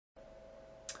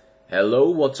Hello,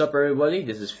 what's up everybody?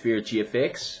 This is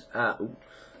FearGFX.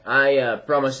 I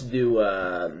promised to do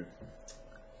a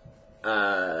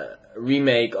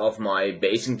remake of my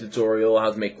basing tutorial,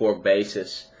 how to make Cork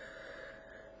bases.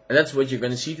 And that's what you're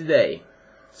going to see today.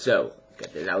 So,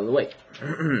 get this out of the way.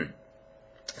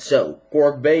 So,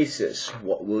 Cork bases.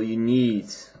 What will you need?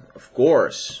 Of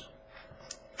course,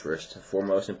 first and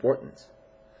foremost important.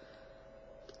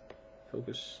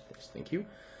 Focus. Yes, thank you.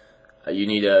 You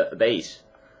need a base.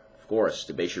 Of course,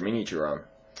 to base your miniature on.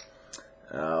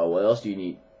 What else do you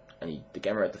need? I need the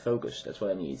camera to focus. That's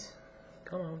what I need.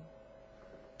 Come on.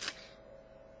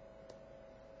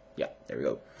 Yeah, there we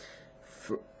go.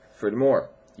 Furthermore,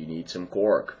 you need some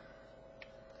cork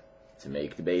to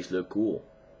make the base look cool.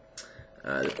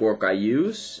 The cork I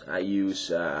use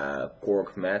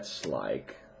cork mats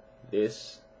like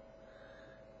this,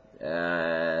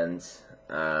 and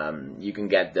you can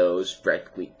get those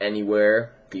practically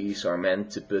anywhere. These are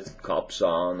meant to put cups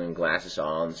on and glasses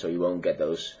on, so you won't get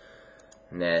those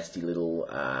nasty little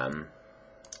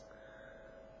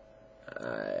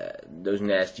those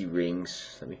nasty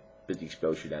rings. Let me put the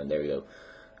exposure down. There we go.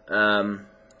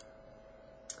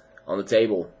 On the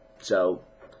table. So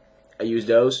I use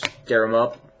those, tear them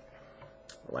up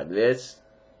like this,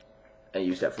 and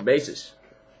use that for bases.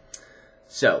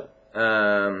 So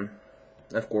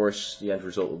of course the end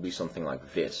result will be something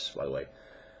like this, by the way.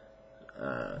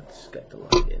 Let's get the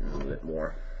light in a little bit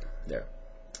more. There.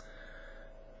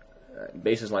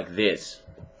 Bases like this.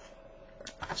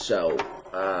 So,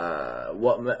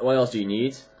 what else do you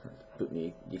need? Put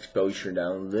the exposure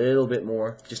down a little bit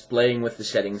more. Just playing with the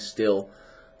settings still.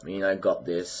 I mean, I got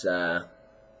this. I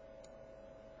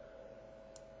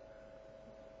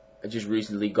just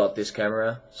recently got this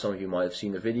camera. Some of you might have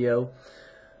seen the video.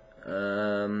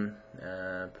 Put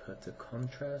the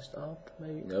contrast up,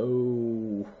 maybe?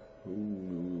 No.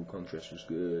 Ooh, contrast was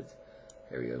good.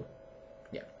 There we go.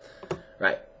 Yeah.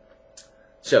 Right.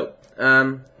 So,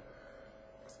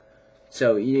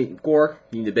 so you need cork,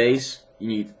 you need the base, you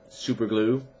need super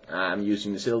glue. I'm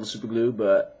using the silver super glue,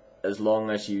 but as long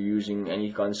as you're using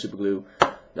any kind of super glue,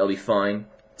 that'll be fine.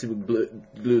 To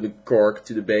glue the cork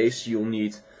to the base, you'll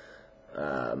need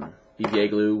PVA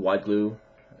glue, white glue.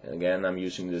 And again, I'm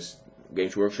using this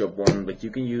Games Workshop one, but you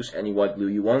can use any white glue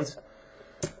you want.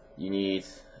 You need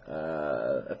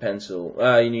a pencil.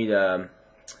 You need a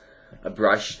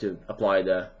brush to apply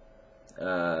the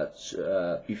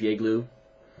PVA glue,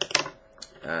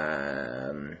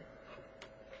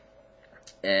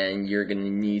 and you're gonna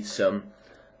need some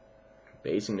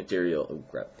basing material. Oh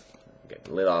crap! Get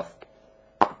the lid off.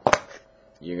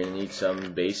 You're gonna need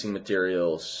some basing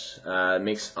materials.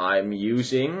 Mix I'm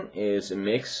using is a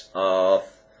mix of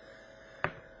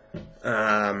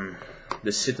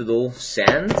the Citadel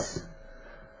sand,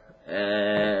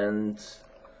 and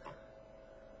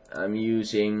I'm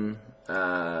using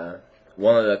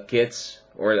one of the kits,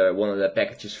 or one of the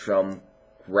packages from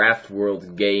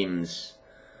craftworldgames.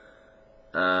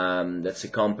 That's a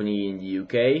company in the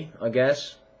UK, I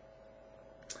guess.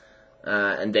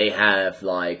 And they have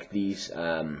like these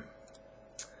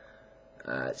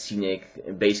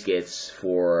scenic base kits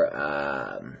for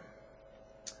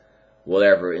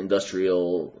whatever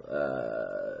industrial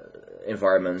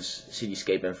environments,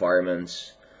 cityscape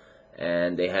environments,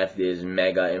 and they have this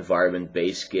mega environment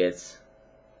base kit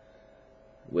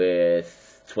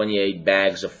with 28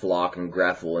 bags of flock and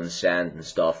gravel and sand and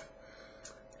stuff.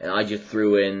 And I just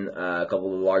threw in a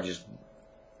couple of the largest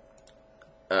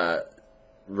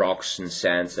rocks and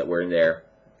sands that were in there,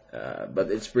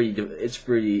 but it's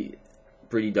pretty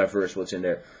diverse what's in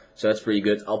there, so that's pretty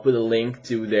good. I'll put a link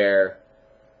to their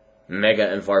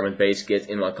mega environment base kit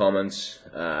in my comments.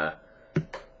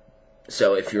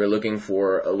 So if you're looking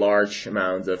for a large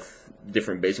amount of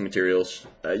different basing materials,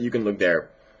 you can look there.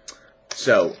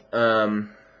 So,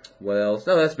 what else?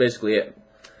 No, that's basically it.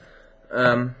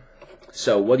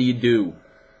 So what do you do?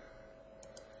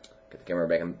 Get the camera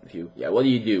back in view. Yeah, what do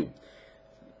you do?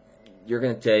 You're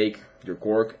going to take your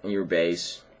cork and your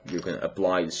base. You're going to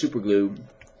apply the super glue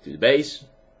to the base,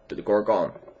 put the cork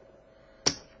on.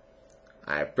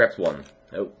 I prepped one.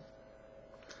 Oh.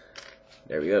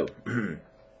 There we go.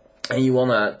 And you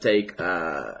want to take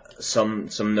some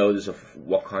notice of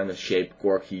what kind of shape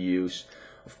cork you use.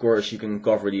 Of course, you can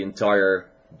cover the entire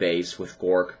base with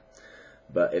cork,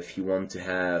 but if you want to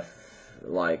have,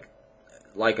 like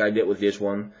I did with this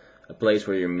one, a place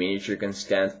where your miniature can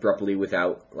stand properly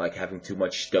without like having too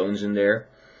much stones in there.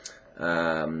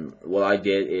 What I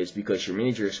did is, because your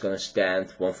miniature is going to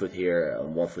stand 1 foot here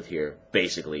and 1 foot here,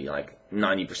 basically like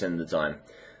 90% of the time.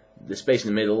 The space in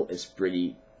the middle is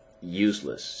pretty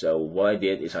useless. So what I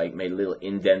did is I made a little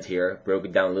indent here, broke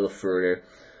it down a little further,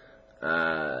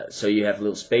 so you have a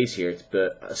little space here to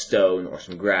put a stone or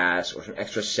some grass or some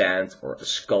extra sand or a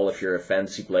skull if you're a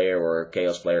fantasy player or a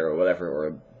chaos player or whatever, or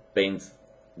a paint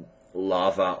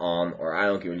lava on, or I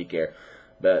don't really care,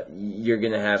 but you're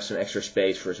gonna have some extra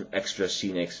space for some extra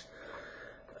scenics.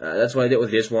 That's what I did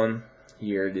with this one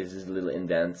here. This is a little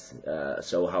indent.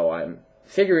 So how I'm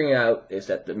figuring it out is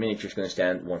that the miniature is going to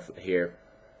stand 1 foot here,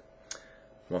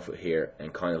 1 foot here,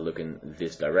 and kind of look in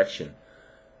this direction,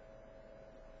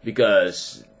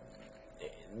 because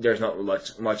there's not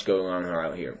much going on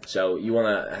around here. So you want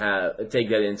to take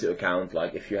that into account.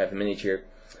 Like if you have a miniature,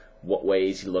 what way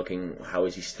is he looking? How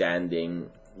is he standing?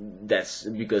 That's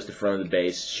because the front of the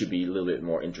base should be a little bit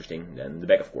more interesting than the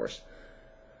back, of course.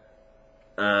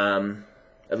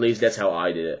 At least that's how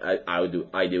I did it.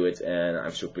 I do it, and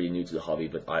I'm still pretty new to the hobby,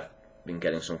 but I've been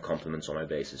getting some compliments on my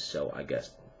bases, so I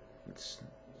guess let's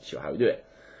show how we do it.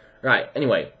 Right.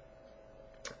 Anyway,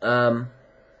 right.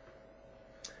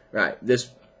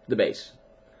 The base.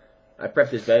 I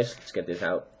prepped this base. Let's get this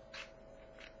out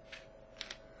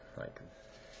like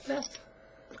that,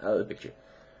 out of the picture.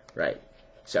 Right.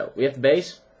 So we have the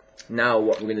base. Now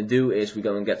what we're gonna do is we're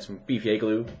gonna get some PVA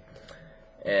glue.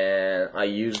 And I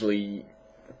usually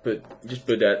just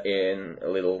put that in a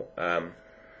little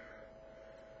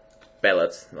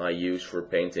pellet I use for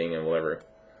painting and whatever.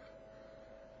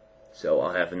 So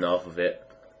I'll have enough of it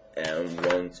and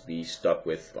won't be stuck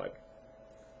with like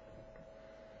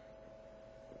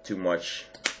too much,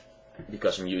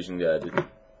 because I'm using the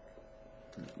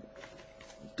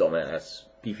dumbass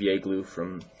PVA glue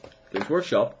from Games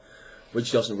Workshop,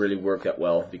 which doesn't really work that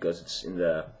well because it's in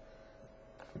the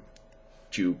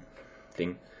tube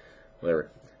thing,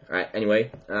 whatever. Alright,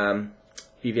 anyway,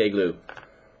 PVA glue.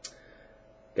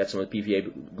 Get some of the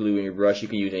PVA glue in your brush. You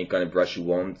can use any kind of brush you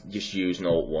want. Just use an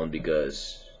old one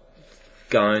because it's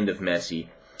kind of messy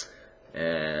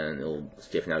and it'll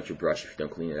stiffen out your brush if you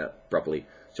don't clean it up properly.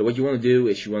 So what you want to do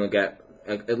is you want to get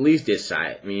at least this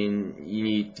side. I mean, you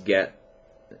need to get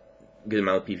a good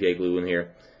amount of PVA glue in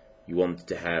here. You want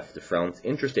to have the front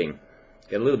interesting.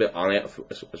 Get a little bit on it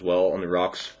as well, on the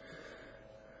rocks.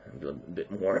 A little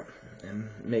bit more, and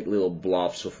make little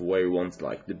blobs of where you want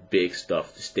like the big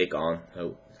stuff to stick on.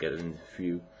 Oh, let's get it in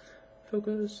view.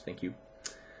 Focus, thank you.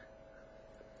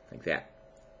 Like that.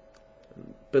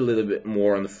 Put a little bit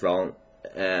more on the front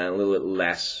and a little bit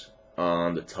less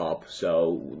on the top,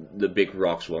 so the big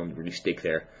rocks won't really stick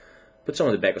there. Put some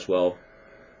on the back as well.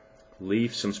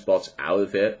 Leave some spots out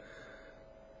of it,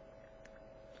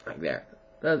 like that.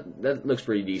 That looks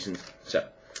pretty decent. So,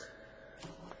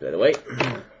 put that away.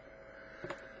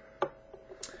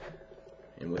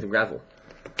 And with the gravel,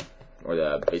 or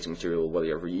the basic material,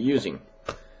 whatever you're using.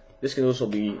 This can also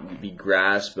be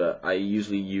grass, but I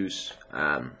usually use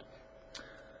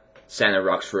sand and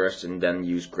rocks first, and then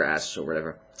use grass or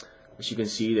whatever. As you can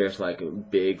see, there's like a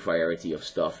big variety of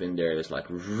stuff in there. There's like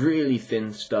really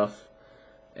thin stuff,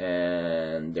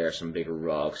 and there's some bigger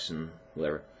rocks and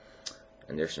whatever,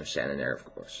 and there's some sand in there, of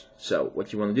course. So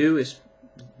what you want to do is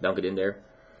dunk it in there,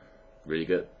 really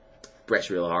good. Press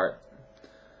real hard,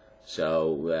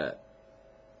 so that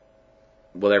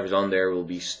whatever's on there will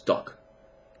be stuck.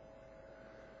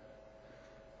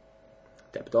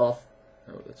 Tap it off.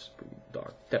 Oh, that's pretty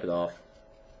dark. Tap it off.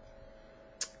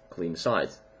 Clean the side.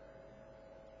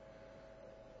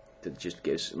 That just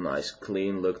gives a nice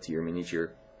clean look to your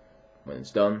miniature. When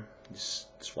it's done, just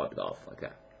swipe it off like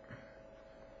that.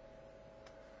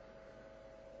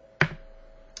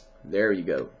 There you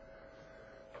go.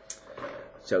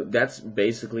 So that's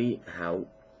basically how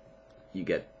you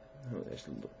get. Oh, there's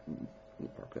the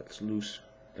little part that's loose.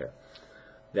 There.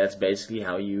 That's basically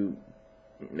how you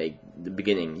make the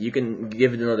beginning. You can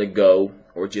give it another go,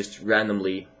 or just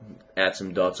randomly add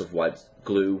some dots of white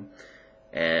glue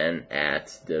and add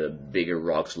the bigger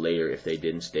rocks later if they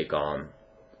didn't stick on.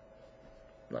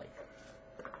 Like,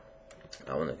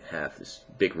 I want to have this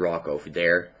big rock over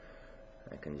there.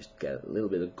 I can just get a little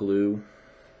bit of glue,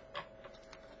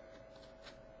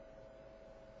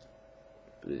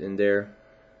 put it in there.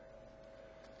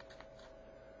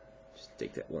 Just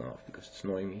take that one off because it's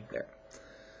annoying me. There.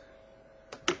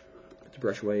 Put the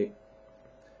brush away.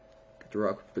 Get the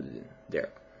rock, put it in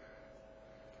there.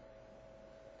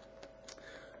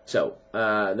 So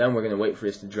then we're gonna wait for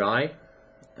this to dry.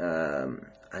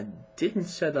 I didn't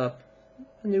set up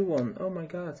a new one. Oh my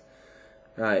god!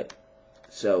 Right.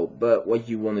 So, but what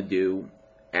you want to do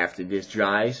after this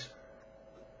dries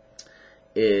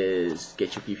is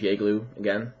get your PVA glue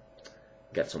again,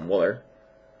 get some water,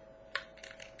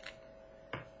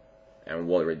 and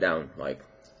water it down like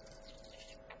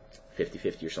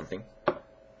 50-50 or something.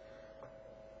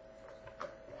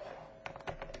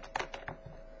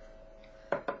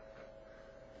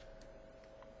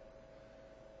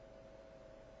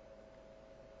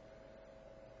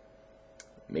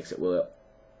 Mix it well up.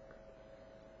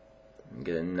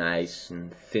 Get a nice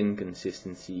and thin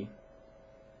consistency.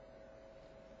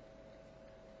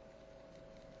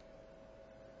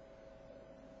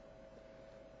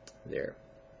 There,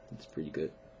 it's pretty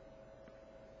good.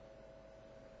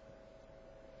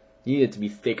 You need it to be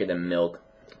thicker than milk.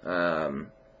 Just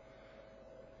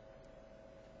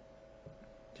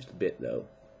a bit though,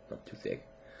 not too thick.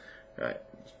 Alright,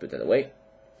 just put that away.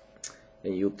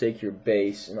 Then you'll take your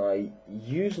base, and I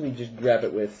usually just grab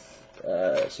it with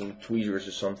some tweezers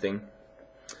or something,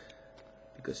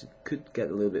 because it could get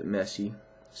a little bit messy.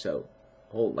 So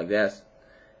hold it like that,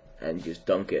 and just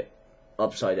dunk it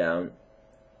upside down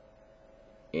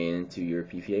into your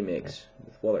PVA mix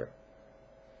with water.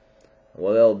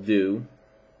 What I'll do,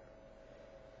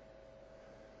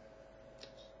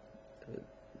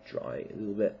 dry a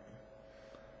little bit.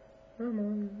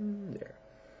 There.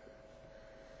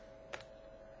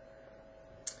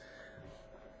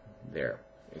 There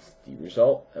is the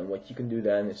result, and what you can do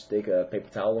then is take a paper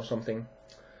towel or something,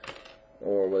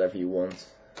 or whatever you want,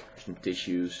 some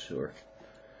tissues, or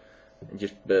and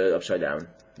just put it upside down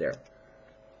there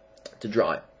to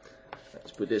dry.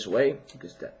 Let's put this away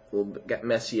because that will get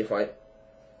messy if I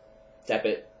tap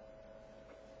it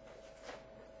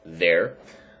there.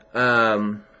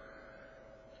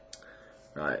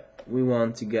 Right, we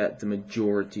want to get the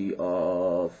majority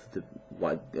of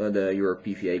your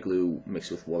PVA glue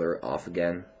mixed with water off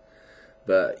again.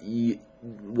 But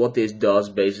what this does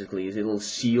basically is it'll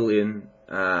seal in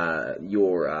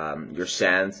your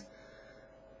sand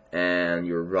and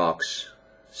your rocks,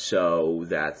 so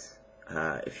that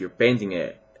if you're painting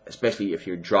it, especially if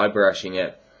you're dry brushing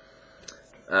it,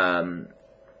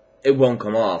 it won't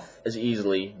come off as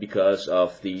easily because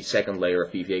of the second layer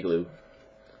of PVA glue.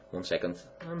 1 second.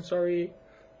 I'm sorry.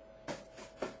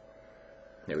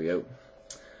 There we go.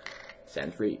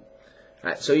 Sand free.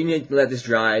 Alright, so you need to let this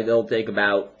dry. It'll take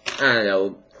about, I don't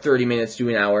know, 30 minutes to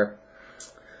an hour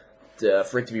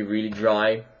for it to be really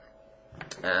dry.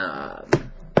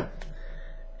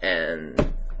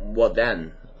 And what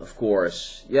then? Of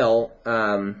course, you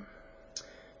can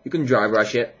dry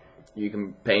brush it. You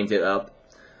can paint it up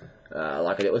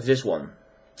like I did with this one.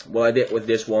 What I did with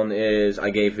this one is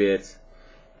I gave it.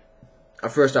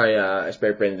 At first, I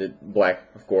spray painted it black,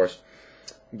 of course.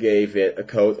 Gave it a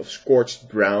coat of scorched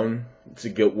brown. It's a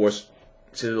Guild Wars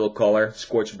Citadel color,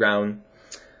 scorched brown.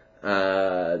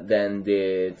 Then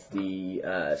did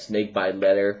the snakebite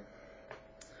leather.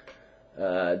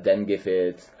 Then give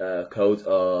it a coat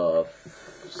of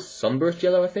sunburst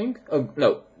yellow, I think. Oh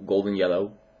no, golden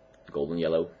yellow. Golden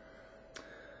yellow.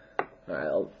 Alright,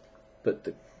 I'll put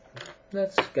the.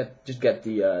 Let's get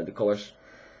the colors.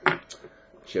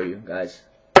 Show you guys.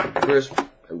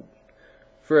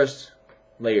 First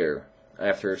layer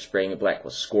after spraying it black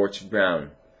was scorched brown.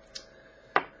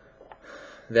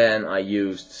 Then I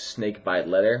used snakebite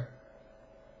leather,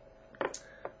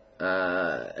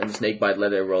 and the snakebite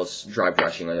leather was dry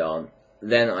brushing it on.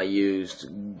 Then I used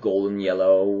golden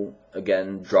yellow,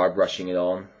 again dry brushing it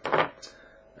on,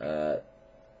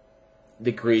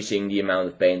 decreasing the amount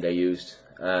of paint I used.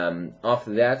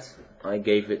 After that, I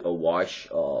gave it a wash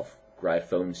of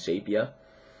Gryphone Sepia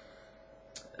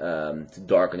to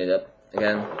darken it up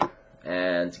again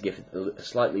and to give it a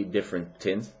slightly different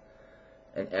tint.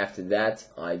 And after that,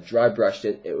 I dry brushed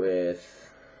it with.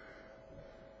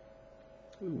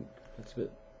 Ooh, that's a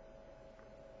bit.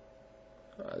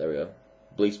 There we go.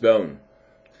 Bleached bone.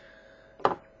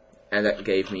 And that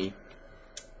gave me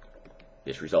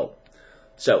this result.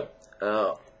 So,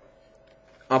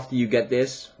 after you get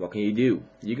this, what can you do?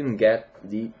 You can get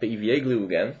the PVA glue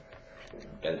again.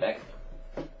 Get it back.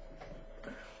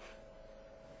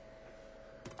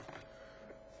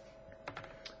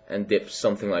 And dip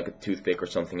something like a toothpick or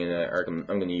something in there. I'm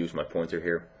going to use my pointer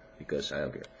here because I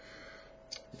don't care.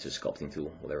 It's a sculpting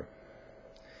tool, whatever.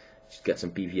 Just get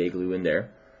some PVA glue in there.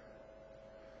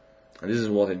 And this is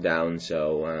watered down,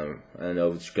 so I don't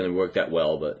know if it's going to work that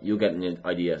well, but you'll get an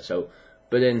idea. So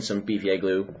put in some PVA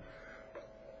glue.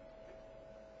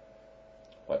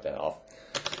 Wipe that off.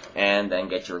 And then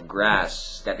get your grass,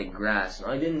 static grass.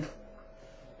 And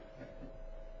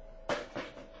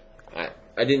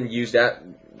I didn't use that.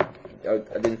 I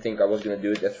didn't think I was going to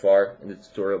do it that far in the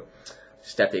tutorial.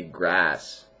 Static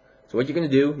grass. So what you're going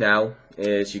to do now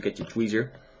is you get your tweezer,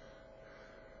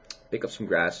 pick up some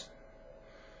grass,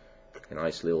 a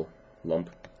nice little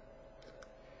lump,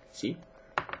 see?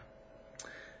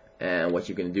 And what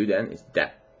you're going to do then is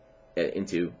dab it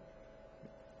into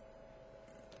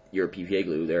your PVA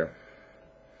glue there.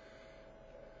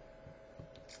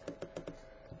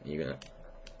 You're going to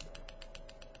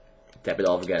tap it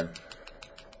off again.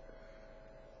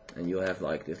 And you'll have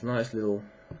like this nice little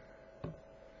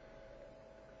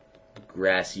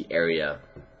grassy area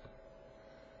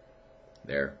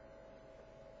there.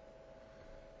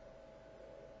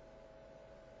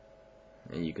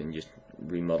 And you can just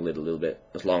remodel it a little bit.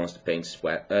 As long as the paint's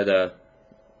wet, the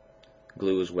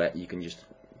glue is wet, you can just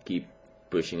keep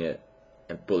pushing it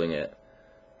and pulling it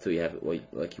till you have it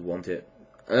like you want it.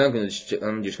 And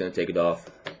I'm just gonna take it off.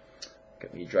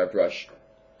 Get me a dry brush.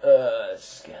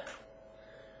 Just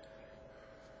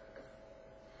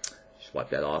wipe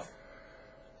that off.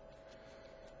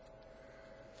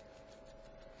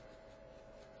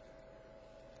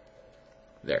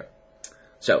 There.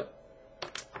 So.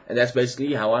 And that's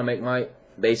basically how I make my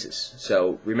bases.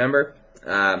 So remember,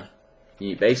 you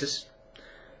need bases,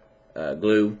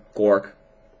 glue, cork,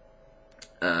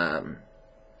 and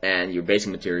your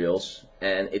basing materials.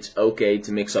 And it's okay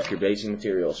to mix up your basing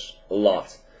materials a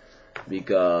lot,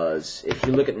 because if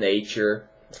you look at nature,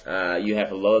 you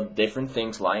have a lot of different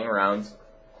things lying around,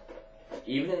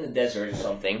 even in the desert or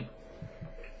something.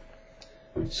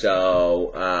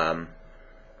 So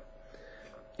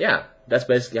yeah, that's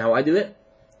basically how I do it.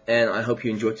 And I hope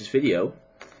you enjoyed this video.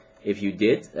 If you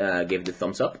did, give it a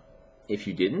thumbs up. If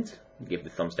you didn't, give it a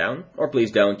thumbs down. Or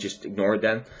please don't, just ignore it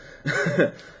then.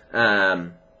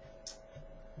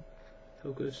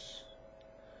 Focus.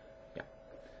 Yeah.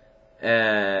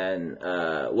 And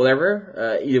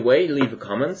whatever. Either way, leave a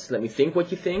comment. Let me think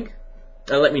what you think.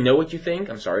 Let me know what you think.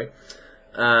 I'm sorry.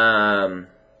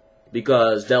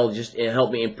 Because that'll just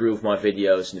help me improve my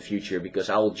videos in the future.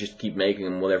 Because I will just keep making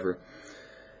them, whatever.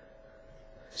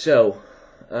 So,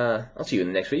 I'll see you in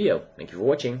the next video. Thank you for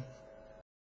watching.